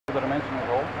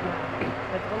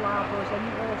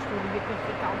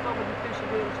die kant op en die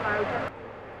tussendeuren sluiten.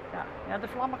 Ja. Ja, de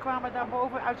vlammen kwamen daar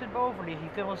boven uit het bovenlicht.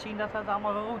 Je kunt wel zien dat dat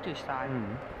allemaal geroet is daar.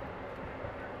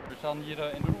 We staan hier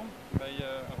in de room bij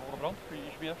een rode brand. Kun je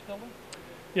iets meer vertellen?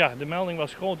 Ja, de melding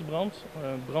was grote brand.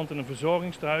 Brand in een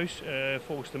verzorgingshuis.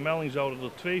 Volgens de melding zouden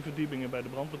er 2 verdiepingen bij de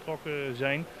brand betrokken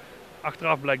zijn.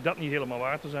 Achteraf blijkt dat niet helemaal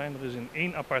waar te zijn. Er is in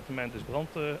 1 appartement is brand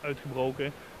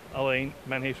uitgebroken. Alleen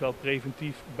men heeft wel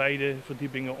preventief beide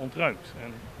verdiepingen ontruimd.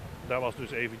 En daar was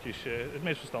dus eventjes het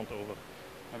misverstand over.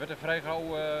 Er werd er vrij gauw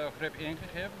grip 1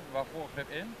 gegeven. Waarvoor grip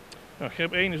 1? Nou,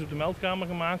 grip 1 is op de meldkamer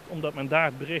gemaakt omdat men daar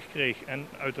het bericht kreeg en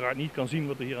uiteraard niet kan zien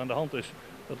wat er hier aan de hand is.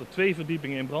 Dat er 2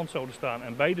 verdiepingen in brand zouden staan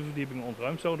en beide verdiepingen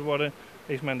ontruimd zouden worden,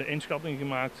 heeft men de inschatting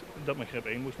gemaakt dat men grip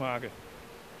 1 moest maken.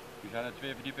 Nu zijn er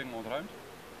 2 verdiepingen ontruimd?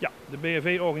 Ja, de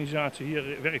BFV-organisatie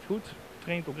hier werkt goed,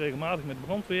 traint ook regelmatig met de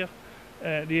brandweer.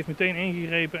 Die heeft meteen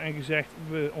ingegrepen en gezegd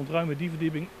we ontruimen die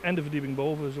verdieping en de verdieping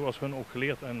boven zoals hun ook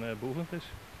geleerd en beoefend is.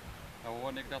 Nou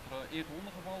hoorde ik dat er 1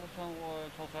 gewonde gevallen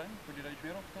zal zijn. Kun je daar iets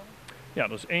meer over vertellen? Ja,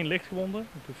 er is 1 lichtgewonde.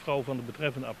 De vrouw van het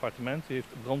betreffende appartement heeft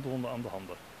brandwonden aan de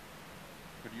handen.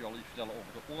 Kun je al iets vertellen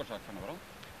over de oorzaak van de brand?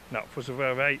 Nou, voor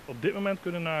zover wij op dit moment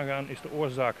kunnen nagaan is de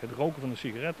oorzaak het roken van een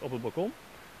sigaret op het balkon.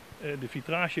 De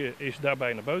vitrage is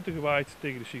daarbij naar buiten gewaaid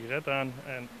tegen de sigaret aan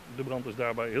en de brand is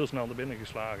daarbij heel snel naar binnen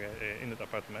geslagen in het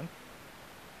appartement.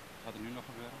 Wat gaat er nu nog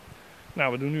gebeuren?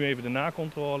 Nou, we doen nu even de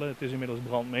nakontrole. Het is inmiddels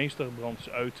brandmeester, brand is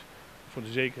uit. Voor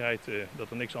de zekerheid dat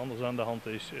er niks anders aan de hand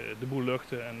is, de boel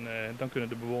luchten en dan kunnen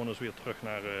de bewoners weer terug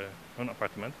naar hun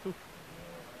appartementen toe.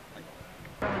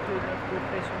 Natuurlijk dat het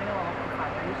personeel al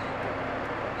opgegaan is.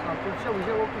 Dat zal natuurlijk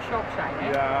sowieso ook een shock zijn,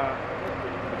 hè? Ja.